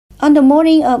On the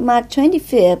morning of March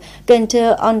 25th,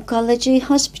 Gynecology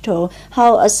Hospital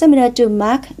held a seminar to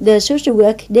mark the Social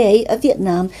Work Day of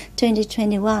Vietnam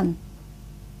 2021.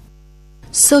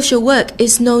 Social work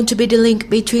is known to be the link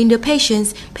between the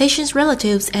patients'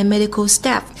 relatives, and medical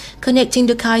staff, connecting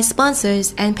the kind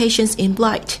sponsors and patients in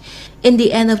blight. In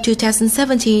the end of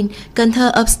 2017,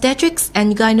 Obstetrics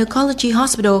and Gynecology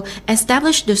Hospital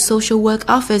established the Social Work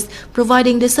Office,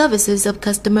 providing the services of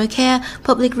customer care,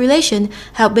 public relations,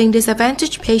 helping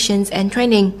disadvantaged patients, and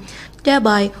training.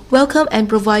 Thereby, welcome and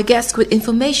provide guests with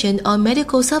information on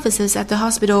medical services at the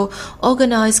hospital,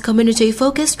 organize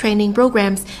community-focused training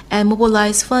programs, and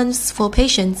mobilize funds for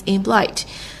patients in blight.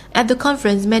 At the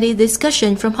conference, many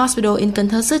discussions from hospital in Cần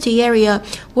Thơ City area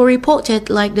were reported,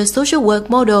 like the social work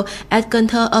model at Cần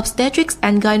Thơ Obstetrics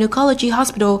and Gynecology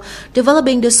Hospital,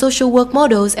 developing the social work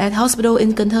models at hospital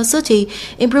in Cần Thơ City,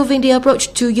 improving the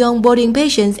approach to young boarding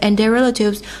patients and their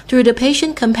relatives through the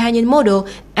patient companion model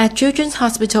at Children's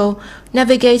Hospital,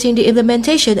 navigating the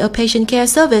implementation of patient care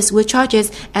service with charges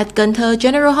at Cần Thơ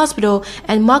General Hospital,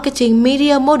 and marketing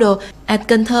media model at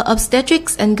Cần Thơ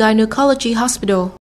Obstetrics and Gynecology Hospital.